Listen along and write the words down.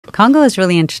Congo is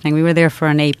really interesting. We were there for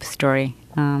an ape story.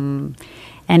 And,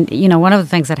 you know, one of the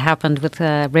things that happened with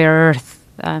rare earth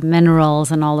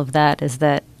minerals and all of that is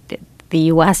that the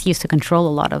U.S. used to control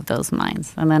a lot of those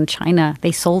mines. And then China,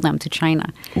 they sold them to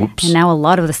China. Oops. And now a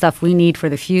lot of the stuff we need for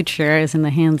the future is in the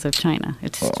hands of China.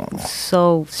 It's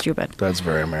so stupid. That's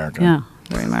very American. Yeah,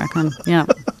 very American. Yeah,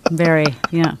 very,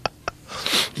 yeah.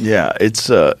 Yeah, it's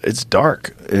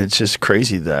dark. It's just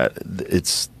crazy that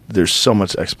there's so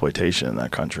much exploitation in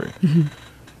that country. Mm-hmm.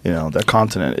 You know, that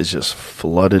continent is just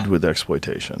flooded with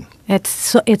exploitation.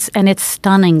 It's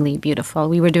stunningly beautiful.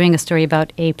 We were doing a story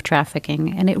about ape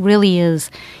trafficking, and it really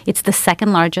is. It's the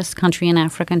second largest country in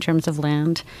Africa in terms of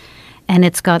land, and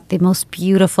it's got the most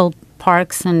beautiful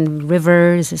parks and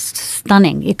rivers. It's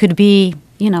stunning. It could be,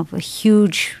 you know, a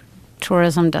huge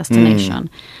tourism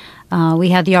destination. We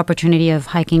had the opportunity of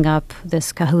hiking up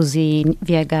this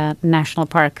Kahuzi-Biega National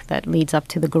Park that leads up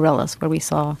to the gorillas, where we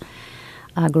saw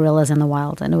gorillas in the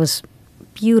wild, and it was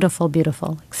beautiful,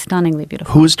 beautiful, stunningly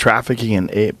beautiful. Who's trafficking in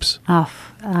apes? Well,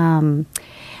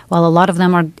 a lot of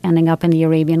them are ending up in the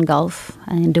Arabian Gulf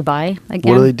and in Dubai again.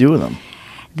 What do they do with them?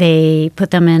 They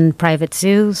put them in private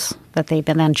zoos that they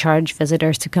then charge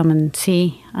visitors to come and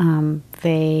see.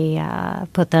 They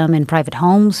put them in private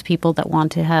homes, people that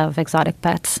want to have exotic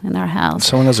pets in their house.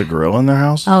 Someone has a gorilla in their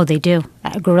house? Oh, they do.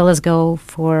 Gorillas go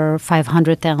for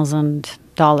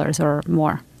 $500,000 or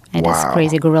more. And Wow. It's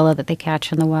crazy gorilla that they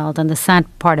catch in the wild. And the sad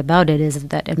part about it is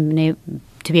that to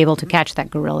be able to catch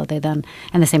that gorilla, they then,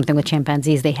 and the same thing with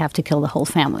chimpanzees, they have to kill the whole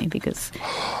family because,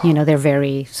 you know, they're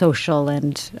very social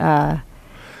and...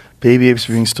 Baby apes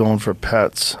being stolen for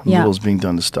pets. Yeah. Little's being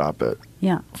done to stop it.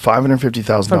 Yeah.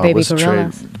 $550,000 was the trade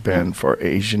gorillas. ban for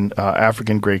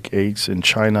African great apes in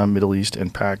China, Middle East,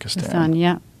 and Pakistan.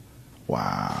 Yeah.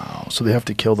 Wow. So they have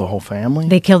to kill the whole family?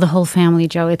 They kill the whole family,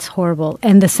 Joe. It's horrible.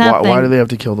 And the sad thing... Why do they have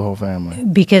to kill the whole family?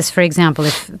 Because, for example,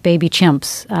 if baby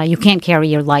chimps, you can't carry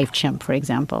your live chimp, for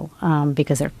example,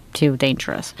 because they're too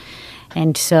dangerous.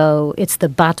 And so it's the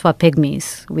Batwa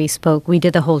pygmies. We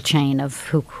did the whole chain of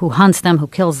who hunts them, who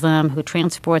kills them, who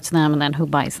transports them, and then who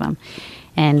buys them.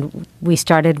 And we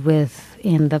started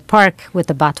in the park with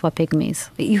the Batwa pygmies.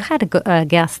 You had a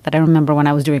guest that I remember when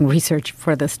I was doing research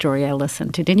for the story I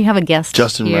listened to. Didn't you have a guest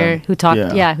Justin here Wren. who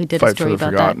talked? Yeah, who did Fight a story for the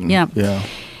about Forgotten. that? Yeah.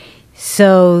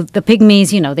 So the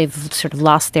pygmies, you know, they've sort of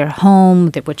lost their home,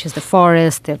 which is the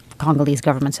forest. The Congolese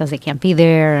government says they can't be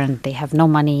there, and they have no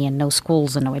money and no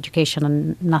schools and no education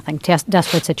and nothing.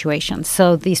 Desperate situations.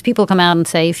 So these people come out and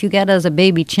say, if you get us a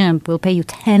baby chimp, we'll pay you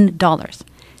 $10.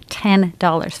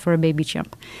 $10 for a baby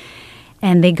chimp.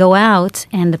 And they go out,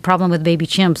 and the problem with baby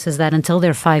chimps is that until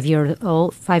they're 5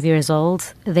 years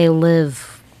old, they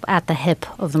live at the hip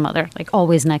of the mother, like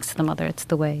always next to the mother. It's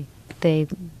the way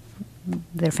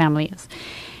their family is.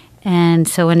 And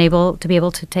so to be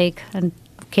able to take and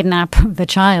kidnap the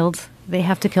child, they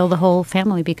have to kill the whole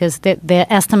family because the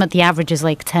estimate, the average is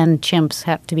like 10 chimps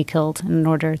have to be killed in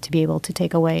order to be able to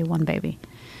take away one baby.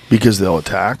 Because they'll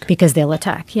attack? Because they'll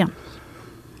attack, yeah.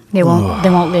 They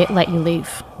won't let you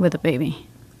leave with a baby.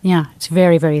 Yeah, it's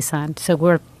very, very sad. So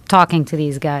we're talking to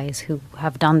these guys who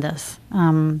have done this.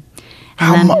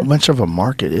 How much of a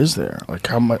market is there? Like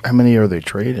how many are they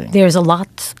trading? There's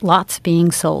lots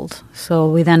being sold. So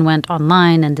we then went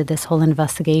online and did this whole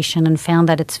investigation and found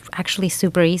that it's actually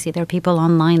super easy. There are people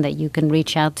online that you can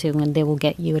reach out to and they will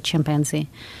get you a chimpanzee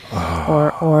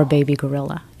or a baby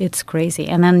gorilla. It's crazy.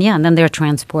 And then they're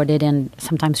transported in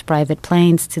sometimes private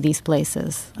planes to these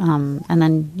places. And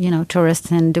then, you know,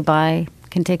 tourists in Dubai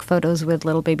can take photos with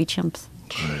little baby chimps.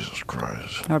 Jesus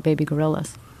Christ. Or baby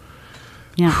gorillas.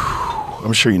 Yeah.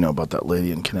 I'm sure you know about that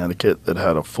lady in Connecticut that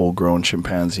had a full-grown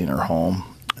chimpanzee in her home,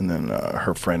 and then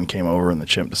her friend came over, and the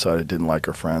chimp decided it didn't like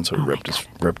her friend, so it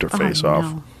ripped her face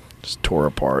off, just tore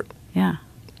apart. Yeah.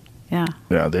 Yeah,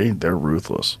 they're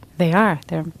ruthless. They are.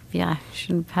 You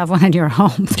shouldn't have one in your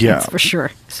home. Yeah, that's for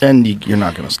sure. And you're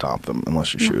not going to stop them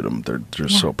unless you shoot them. They're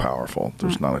just so powerful.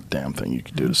 There's not a damn thing you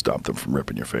can do to stop them from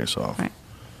ripping your face off. Right.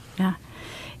 Yeah.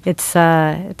 It's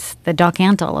the Doc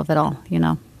Antle of it all, you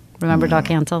know. Remember Doc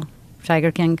Antle,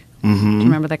 Tiger King? Mm-hmm. Do you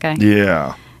remember that guy?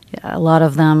 Yeah. A lot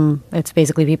of them, it's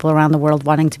basically people around the world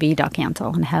wanting to be Doc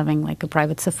Antle and having like a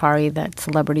private safari that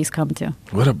celebrities come to.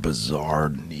 What a bizarre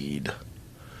need.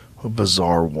 What a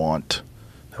bizarre want.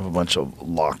 Have a bunch of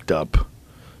locked up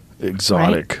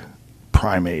exotic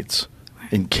primates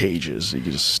in cages you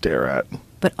can just stare at.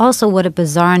 But also what a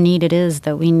bizarre need it is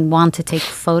that we want to take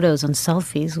photos and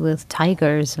selfies with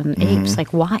tigers and apes. Like,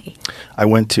 why? I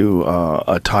went to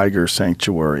a tiger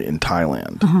sanctuary in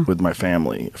Thailand with my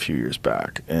family a few years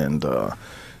back. And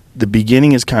the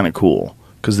beginning is kind of cool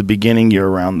because the beginning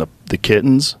you're around the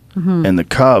kittens and the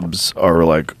cubs are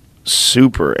like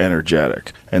super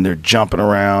energetic, and they're jumping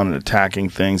around and attacking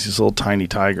things. These little tiny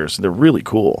tigers, they're really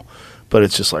cool. But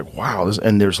it's just like, wow,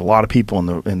 and there's a lot of people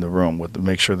in the room to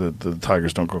make sure that the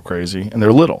tigers don't go crazy, and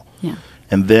they're little. Yeah.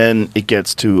 And then it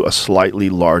gets to a slightly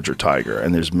larger tiger,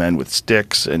 and there's men with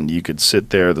sticks, and you could sit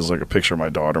there. There's like a picture of my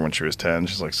daughter when she was 10.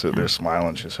 She's like sitting there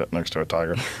smiling. She's sitting next to a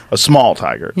tiger, a small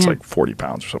tiger. It's like 40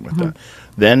 pounds or something like that.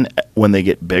 Then when they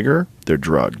get bigger, they're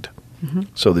drugged.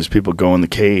 So these people go in the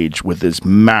cage with this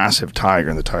massive tiger,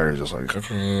 and the tiger is just like,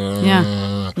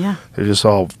 Yeah. they're just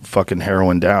all fucking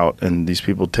heroined out, and these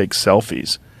people take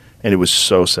selfies. And it was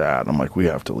so sad. I'm like, we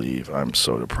have to leave. I'm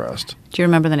so depressed. Do you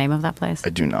remember the name of that place? I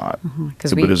do not.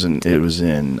 Because It was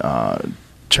in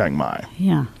Chiang Mai.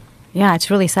 Yeah. Yeah, it's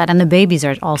really sad. And the babies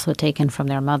are also taken from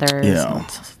their mothers. Yeah.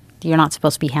 You're not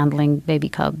supposed to be handling baby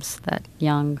cubs that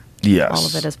young. Yes. All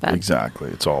of it is bad.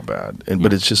 Exactly. It's all bad.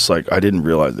 But it's just like, I didn't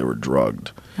realize they were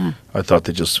drugged. I thought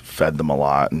they just fed them a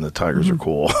lot and the tigers are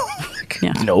cool.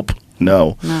 Nope.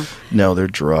 No, they're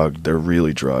drugged. They're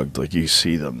really drugged. Like, you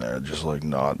see them, they're just like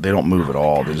they don't move at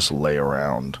all. They just lay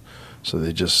around. So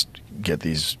they just get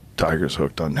these tigers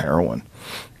hooked on heroin.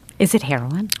 Is it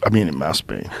heroin? I mean, it must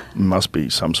be. It must be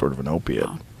some sort of an opiate.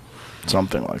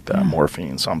 Something like that.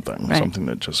 Morphine, something. Right. Something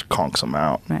that just conks them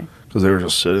out. Right. Because they were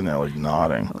just sitting there like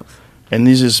nodding. And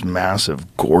he's this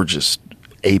massive, gorgeous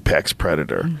apex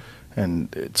predator.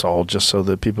 And it's all just so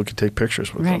that people could take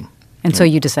pictures with him. And so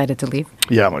you decided to leave?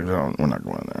 Yeah, I'm like, no, we're not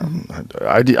going there.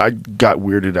 I got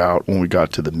weirded out when we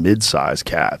got to the mid-size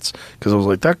cats because I was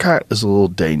like, that cat is a little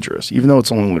dangerous. Even though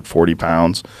it's only like 40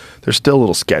 pounds, they're still a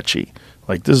little sketchy.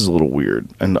 Like, this is a little weird.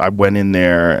 And I went in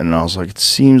there and I was like, it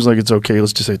seems like it's okay.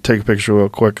 Let's just take a picture real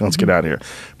quick and let's get out of here.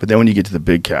 But then when you get to the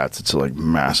big cats, it's like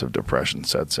massive depression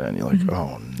sets in. You're like,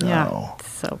 oh, no. Yeah, it's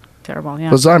so terrible,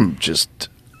 Because I'm just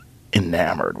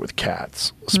enamored with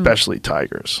cats, especially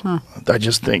tigers. I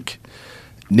just think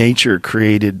nature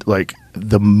created like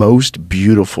the most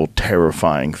beautiful,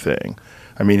 terrifying thing.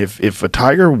 I mean, if a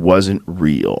tiger wasn't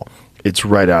real, it's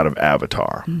right out of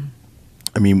Avatar.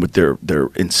 I mean, with their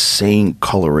insane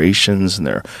colorations and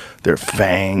their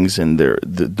fangs and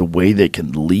the way they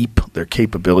can leap, their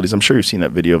capabilities. I'm sure you've seen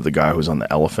that video of the guy who's on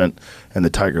the elephant and the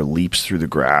tiger leaps through the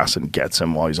grass and gets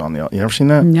him while he's on the elephant. You ever seen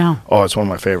that? No. Oh, it's one of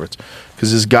my favorites.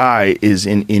 Because this guy is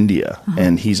in India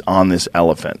and he's on this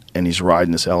elephant and he's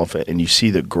riding this elephant and you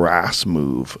see the grass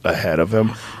move ahead of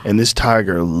him and this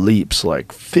tiger leaps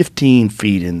like 15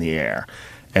 feet in the air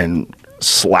and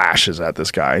slashes at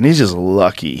this guy, and he's just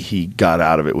lucky he got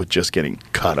out of it with just getting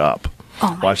cut up.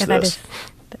 Oh my Watch God, this.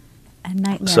 That is a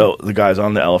nightmare. So the guy's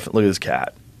on the elephant. Look at this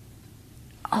cat.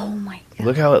 Oh my God.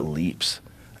 Look how it leaps.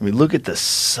 I mean, look at the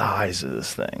size of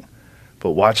this thing.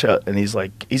 But watch out, and he's all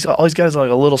he's got is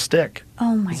like a little stick.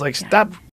 Oh my He's like, God. stop